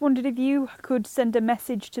I just wondered if you could send a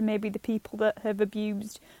message to maybe the people that have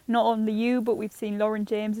abused not only you, but we've seen Lauren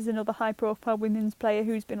James is another high-profile women's player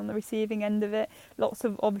who's been on the receiving end of it. Lots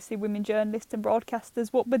of, obviously, women journalists and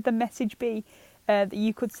broadcasters. What would the message be that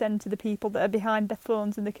you could send to the people that are behind their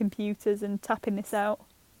phones and the computers and tapping this out?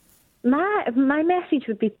 My message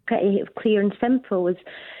would be pretty clear and simple. Is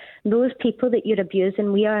those people that you're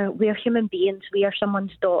abusing, we are human beings. We are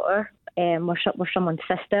someone's daughter. We're someone's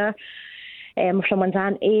sister. We're someone's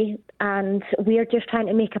auntie, and we're just trying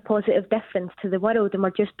to make a positive difference to the world, and we're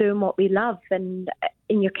just doing what we love, and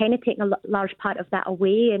you're kind of taking a large part of that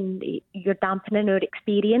away, and you're dampening our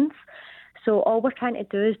experience. So all we're trying to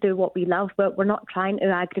do is do what we love, but we're not trying to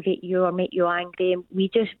aggravate you or make you angry. We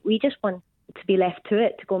just want to be left to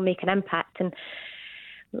it, to go and make an impact, and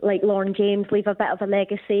like Lauren James, leave a bit of a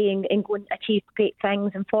legacy and go and achieve great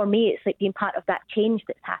things. And for me, it's like being part of that change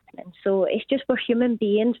that's happening. So it's just, we're human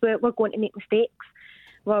beings. We're going to make mistakes.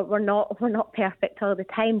 We're not perfect all the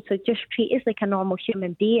time. So just treat us like a normal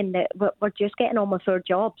human being. That we're just getting on with our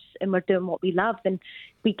jobs and we're doing what we love. And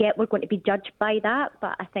we're going to be judged by that.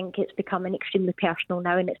 But I think it's becoming extremely personal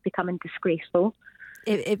now, and it's becoming disgraceful.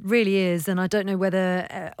 It really is, and I don't know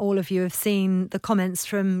whether all of you have seen the comments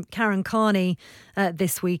from Karen Carney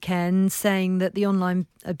this weekend saying that the online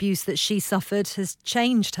abuse that she suffered has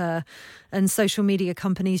changed her, and social media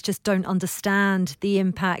companies just don't understand the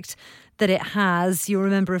impact that it has. You'll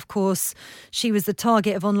remember, of course, she was the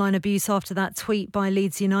target of online abuse after that tweet by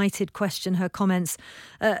Leeds United questioned her comments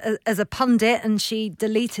as a pundit, and she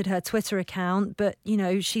deleted her Twitter account. But, you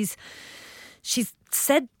know, she's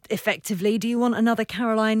said effectively, do you want another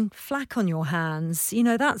Caroline Flack on your hands? You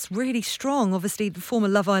know, that's really strong. Obviously, the former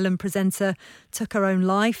Love Island presenter took her own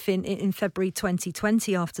life in February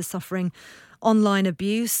 2020 after suffering online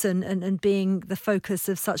abuse and being the focus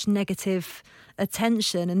of such negative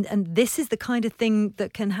attention. And this is the kind of thing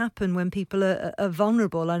that can happen when people are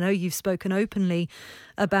vulnerable. I know you've spoken openly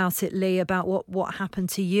about it, Lee, about what happened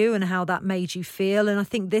to you and how that made you feel. And I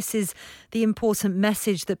think this is the important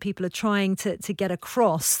message that people are trying to get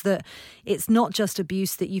across, that it's not just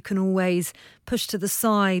abuse that you can always push to the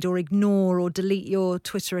side or ignore or delete your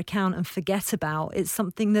Twitter account and forget about. It's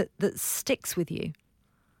something that sticks with you.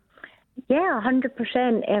 Yeah,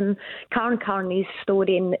 100%. Karen Carney's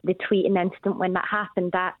story and the tweet and incident when that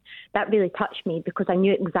happened, that really touched me, because I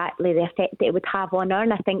knew exactly the effect that it would have on her.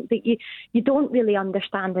 And I think that you don't really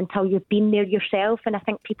understand until you've been there yourself. And I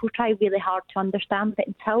think people try really hard to understand, but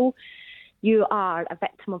until you are a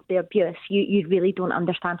victim of the abuse, you really don't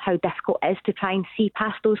understand how difficult it is to try and see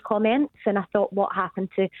past those comments. And I thought what happened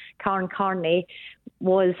to Karen Carney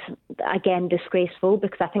was, again, disgraceful,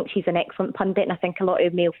 because I think she's an excellent pundit, and I think a lot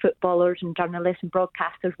of male footballers and journalists and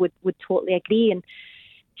broadcasters would totally agree. And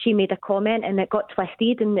she made a comment and it got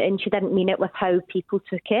twisted, and she didn't mean it with how people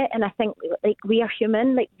took it. And I think, like, we are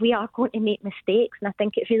human, like, we are going to make mistakes, and I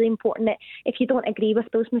think it's really important that if you don't agree with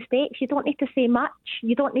those mistakes, you don't need to say much.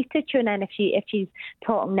 You don't need to tune in if she's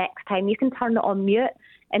talking next time. You can turn it on mute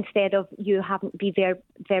instead of you having to be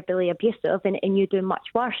verbally abusive and you do much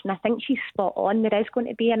worse. And I think she's spot on. There is going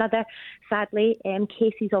to be another, sadly,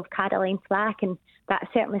 cases of Caroline Flack, and that's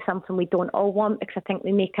certainly something we don't all want, because I think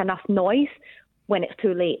we make enough noise when it's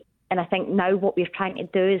too late. And I think now what we're trying to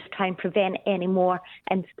do is try and prevent any more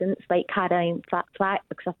incidents like Caroline Flack,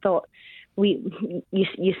 because I thought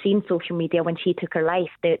you seen social media when she took her life,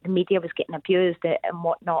 the media was getting abused and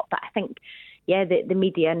whatnot. But I think, yeah, the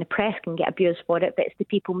media and the press can get abused for it, but it's the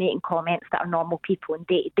people making comments that are normal people in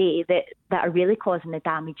day-to-day that are really causing the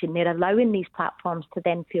damage, and they're allowing these platforms to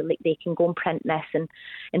then feel like they can go and print this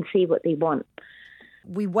and say what they want.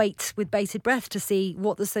 We wait with bated breath to see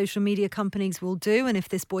what the social media companies will do and if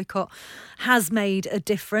this boycott has made a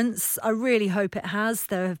difference. I really hope it has.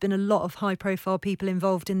 There have been a lot of high-profile people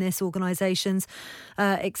involved in this, organisations,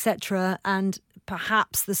 etc. And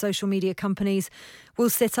perhaps the social media companies will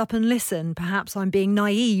sit up and listen. Perhaps I'm being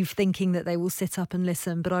naive thinking that they will sit up and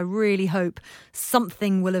listen, but I really hope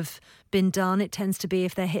something will have been done. It tends to be,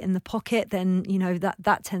 if they're hit in the pocket, then, you know,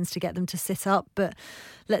 that tends to get them to sit up. But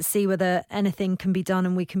let's see whether anything can be done,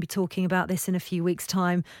 and we can be talking about this in a few weeks'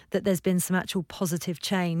 time, that there's been some actual positive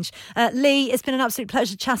change. Lee, it's been an absolute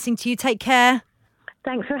pleasure chatting to you. Take care.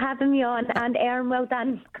 Thanks for having me on, and Erin, well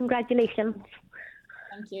done. Congratulations.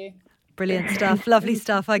 Thank you. Brilliant stuff. Lovely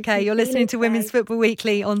stuff. OK, you're listening to Women's Football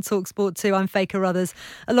Weekly on TalkSport 2. I'm Faye Carruthers,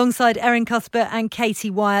 alongside Erin Cuthbert and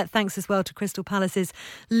Katie Wyatt. Thanks as well to Crystal Palace's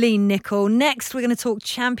Lee Nicol. Next, we're going to talk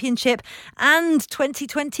Championship and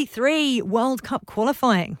 2023 World Cup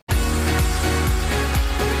qualifying.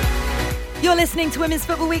 You're listening to Women's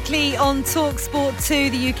Football Weekly on TalkSport 2,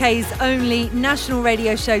 the UK's only national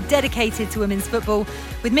radio show dedicated to women's football,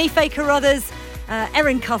 with me, Faye Carruthers,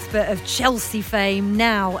 Erin Cuthbert of Chelsea fame,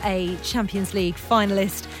 now a Champions League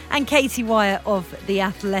finalist, and Katie Wyatt of The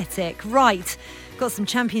Athletic. Right, got some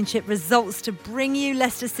Championship results to bring you.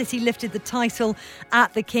 Leicester City lifted the title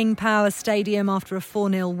at the King Power Stadium after a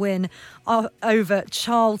 4-0 win over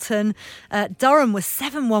Charlton. Durham were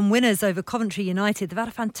 7-1 winners over Coventry United. They've had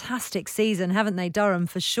a fantastic season, haven't they, Durham,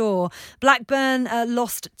 for sure. Blackburn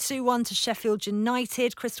lost 2-1 to Sheffield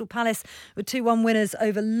United. Crystal Palace were 2-1 winners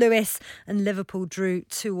over Lewes, and Liverpool drew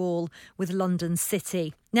 2-2 with London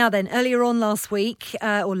City. Now then, earlier on last week,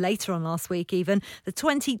 or later on last week even, the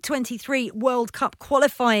 2023 World Cup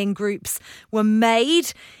qualifying groups were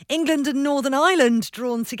made. England and Northern Ireland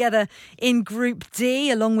drawn together in Group D,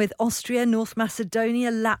 along with Austria, North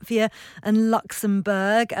Macedonia, Latvia and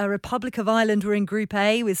Luxembourg. Republic of Ireland were in Group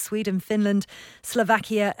A with Sweden, Finland,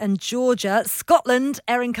 Slovakia and Georgia. Scotland,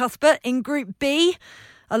 Erin Cuthbert, in Group B,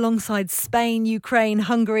 alongside Spain, Ukraine,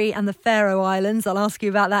 Hungary and the Faroe Islands. I'll ask you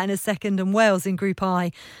about that in a second. And Wales in Group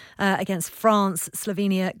I against France,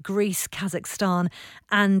 Slovenia, Greece, Kazakhstan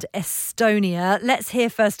and Estonia. Let's hear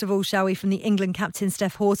first of all, shall we, from the England captain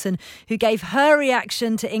Steph Houghton, who gave her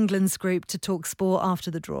reaction to England's group to TalkSport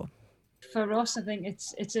after the draw. For us, I think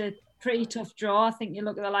it's a pretty tough draw. I think you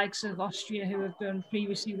look at the likes of Austria, who have done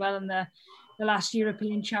previously well in the last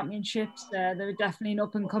European Championships. They're definitely an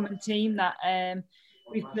up-and-coming team that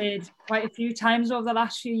we've played quite a few times over the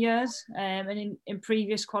last few years and in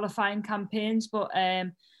previous qualifying campaigns. But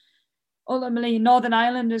ultimately, Northern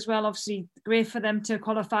Ireland as well, obviously great for them to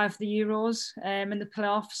qualify for the Euros in the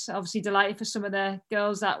playoffs. Obviously delighted for some of the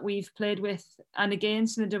girls that we've played with and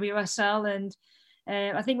against in the WSL. And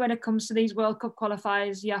I think when it comes to these World Cup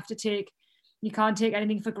qualifiers, you can't take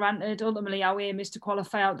anything for granted. Ultimately, our aim is to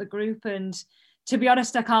qualify out the group. And to be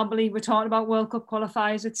honest, I can't believe we're talking about World Cup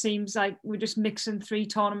qualifiers. It seems like we're just mixing 3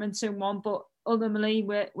 tournaments in one, but ultimately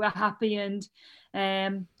we're happy, and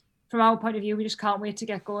from our point of view, we just can't wait to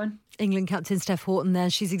get going. England captain Steph Houghton there.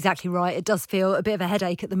 She's exactly right. It does feel a bit of a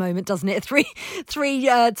headache at the moment, doesn't it? Three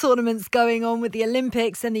tournaments going on with the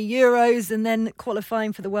Olympics and the Euros and then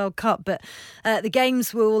qualifying for the World Cup. But the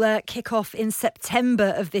games will kick off in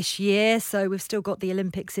September of this year. So we've still got the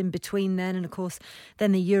Olympics in between then, and of course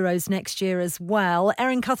then the Euros next year as well.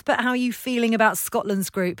 Erin Cuthbert, how are you feeling about Scotland's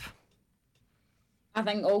group? I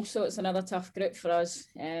think also it's another tough group for us.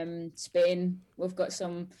 Spain, we've got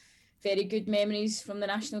some very good memories from the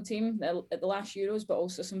national team at the last Euros, but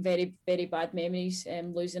also some very, very bad memories,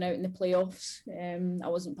 losing out in the playoffs. I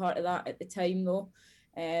wasn't part of that at the time though.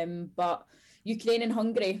 But Ukraine and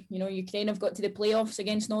Hungary, Ukraine have got to the playoffs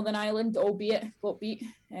against Northern Ireland, albeit got beat.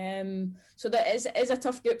 So that is a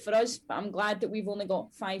tough group for us, but I'm glad that we've only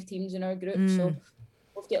got 5 teams in our group. So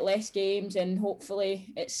we'll get less games, and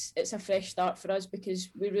hopefully it's a fresh start for us, because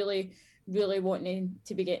we really wanting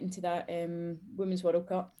to be getting to that Women's World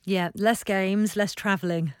Cup. Yeah, less games, less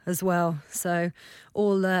travelling as well. So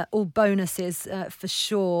all bonuses for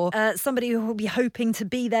sure. Somebody who will be hoping to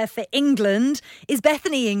be there for England is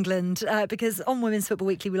Bethany England, because on Women's Football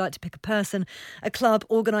Weekly we like to pick a person, a club,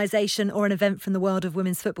 organisation or an event from the world of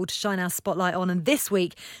women's football to shine our spotlight on. And this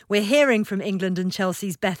week we're hearing from England and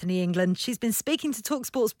Chelsea's Bethany England. She's been speaking to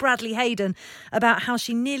TalkSport's Bradley Hayden about how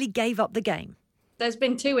she nearly gave up the game. There's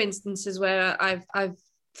been 2 instances where I've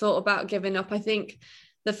thought about giving up. I think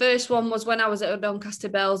the first one was when I was at Doncaster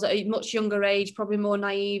Bells at a much younger age, probably more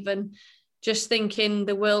naive, and just thinking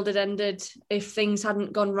the world had ended if things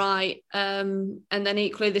hadn't gone right. And then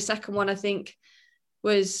equally the second one, I think,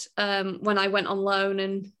 was when I went on loan,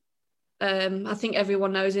 and I think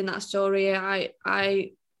everyone knows in that story,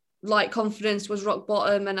 I like confidence was rock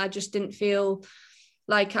bottom, and I just didn't feel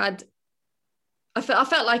like I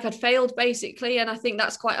felt like I'd failed, basically, and I think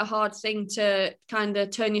that's quite a hard thing to kind of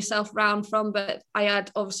turn yourself around from. But I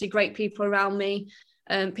had obviously great people around me,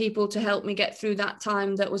 people to help me get through that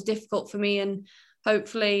time that was difficult for me, and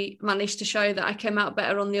hopefully managed to show that I came out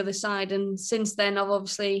better on the other side. And since then, I've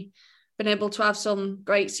obviously been able to have some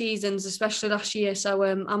great seasons, especially last year. So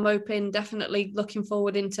I'm hoping, definitely looking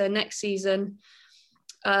forward into next season,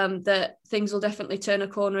 that things will definitely turn a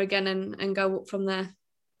corner again and go up from there.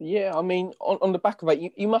 Yeah, I mean, on the back of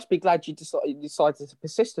it, you must be glad you decided to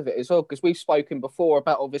persist with it as well, because we've spoken before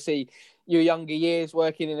about obviously your younger years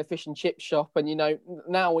working in a fish and chip shop, and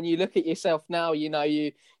now when you look at yourself now,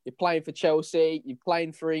 you're playing for Chelsea, you're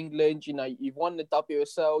playing for England, you've won the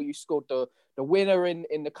WSL, you scored the winner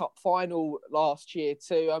in the cup final last year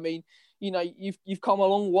too. I mean, you've come a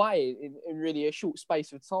long way in really a short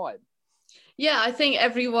space of time. Yeah, I think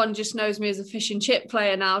everyone just knows me as a fish and chip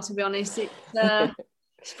player now, to be honest.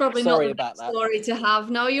 It's probably Sorry not the about best that. story to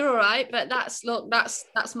have. No, you're all right. But that's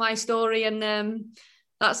my story, and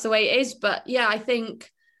that's the way it is. But yeah, I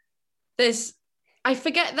think I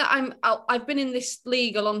forget that I've been in this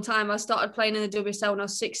league a long time. I started playing in the WSL when I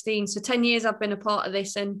was 16. So 10 years I've been a part of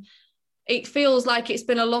this, and it feels like it's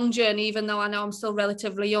been a long journey, even though I know I'm still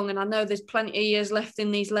relatively young, and I know there's plenty of years left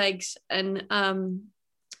in these legs. And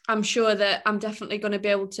I'm sure that I'm definitely going to be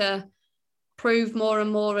able to prove more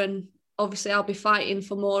and more, and obviously I'll be fighting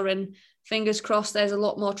for more, and fingers crossed there's a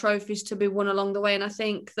lot more trophies to be won along the way. And I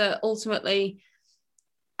think that ultimately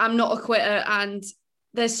I'm not a quitter, and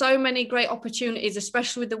there's so many great opportunities,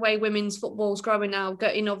 especially with the way women's football is growing now,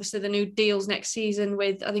 getting obviously the new deals next season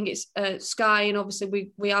with, I think it's Sky, and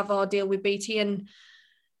obviously we have our deal with BT and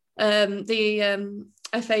the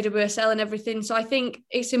FAWSL and everything. So I think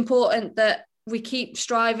it's important that we keep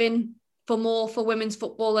striving for more for women's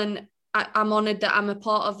football, and I'm honoured that I'm a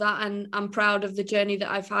part of that, and I'm proud of the journey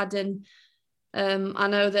that I've had, and I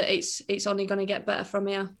know that it's only going to get better from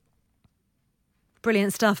here.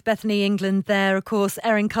 Brilliant stuff. Bethany England there, of course,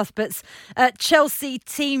 Erin Cuthbert's Chelsea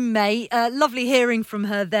teammate. Lovely hearing from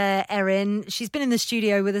her there, Erin. She's been in the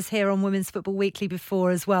studio with us here on Women's Football Weekly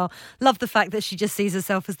before as well. Love the fact that she just sees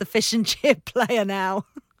herself as the fish and chip player now.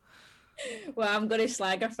 Well, I'm going to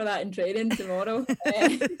slag her for that in training tomorrow.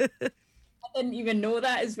 I didn't even know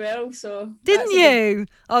that as well. So didn't you?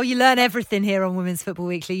 Oh, you learn everything here on Women's Football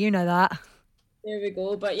Weekly. You know that. There we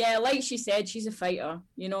go. But yeah, like she said, she's a fighter.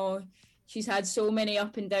 She's had so many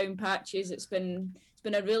up and down patches. It's been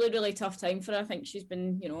a really, really tough time for her. I think she's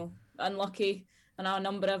been, unlucky on a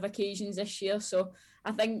number of occasions this year. So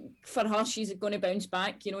I think for her, she's going to bounce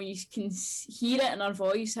back. You can hear it in her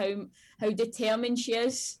voice how determined she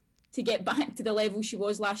is to get back to the level she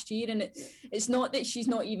was last year. And it's not that she's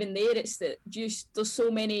not even there, it's that just there's so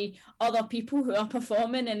many other people who are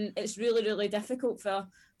performing, and it's really, really difficult for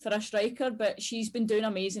a striker, but she's been doing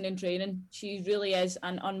amazing in training. She really is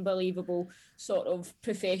an unbelievable sort of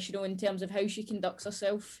professional in terms of how she conducts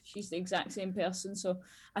herself. She's the exact same person. So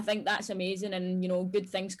I think that's amazing, and good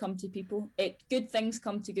things come to people. Good things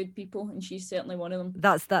come to good people, and she's certainly one of them.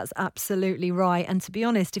 That's absolutely right. And to be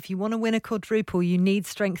honest, if you want to win a quadruple, you need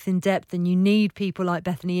strength in depth, and you need people like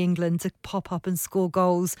Bethany England to pop up and score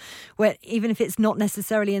goals, where even if it's not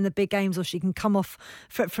necessarily in the big games, or she can come off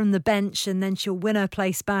from the bench and then she'll win her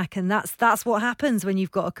place back back, and that's what happens when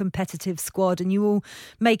you've got a competitive squad and you all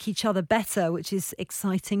make each other better, which is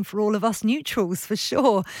exciting for all of us neutrals for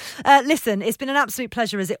sure. Listen, it's been an absolute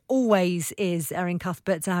pleasure, as it always is, Erin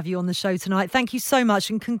Cuthbert, to have you on the show tonight. Thank you so much,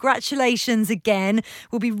 and congratulations again.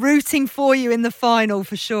 We'll be rooting for you in the final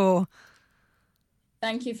for sure.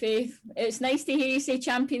 Thank you, Faith. It's nice to hear you say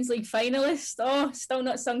Champions League finalist. Oh, still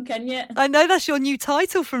not sunk in yet. I know that's your new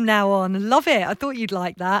title from now on. Love it. I thought you'd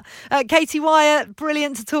like that. Katie Wyatt,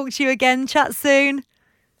 brilliant to talk to you again. Chat soon.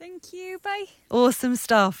 Thank you. Bye. Awesome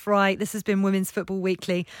stuff. Right, this has been Women's Football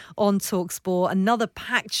Weekly on TalkSport. Another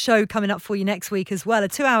packed show coming up for you next week as well. A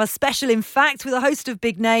 2-hour special, in fact, with a host of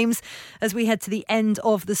big names as we head to the end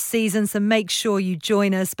of the season. So make sure you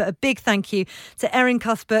join us. But a big thank you to Erin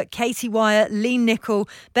Cuthbert, Katie Wyatt, Lee Nicol,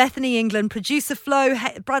 Bethany England, producer Flo,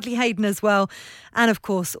 Bradley Hayden as well. And of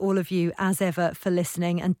course, all of you as ever for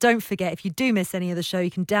listening. And don't forget, if you do miss any of the show, you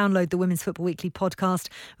can download the Women's Football Weekly podcast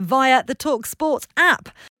via the TalkSport app.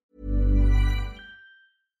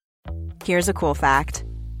 Here's a cool fact.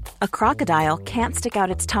 A crocodile can't stick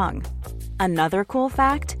out its tongue. Another cool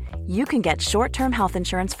fact, you can get short-term health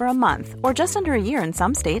insurance for a month or just under a year in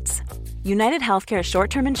some states. United Healthcare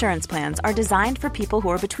short-term insurance plans are designed for people who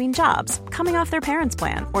are between jobs, coming off their parents'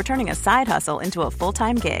 plan, or turning a side hustle into a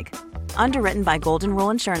full-time gig. Underwritten by Golden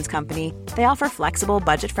Rule Insurance Company, they offer flexible,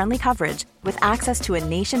 budget-friendly coverage with access to a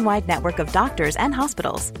nationwide network of doctors and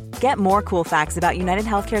hospitals. Get more cool facts about United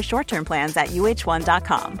Healthcare short-term plans at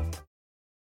uh1.com.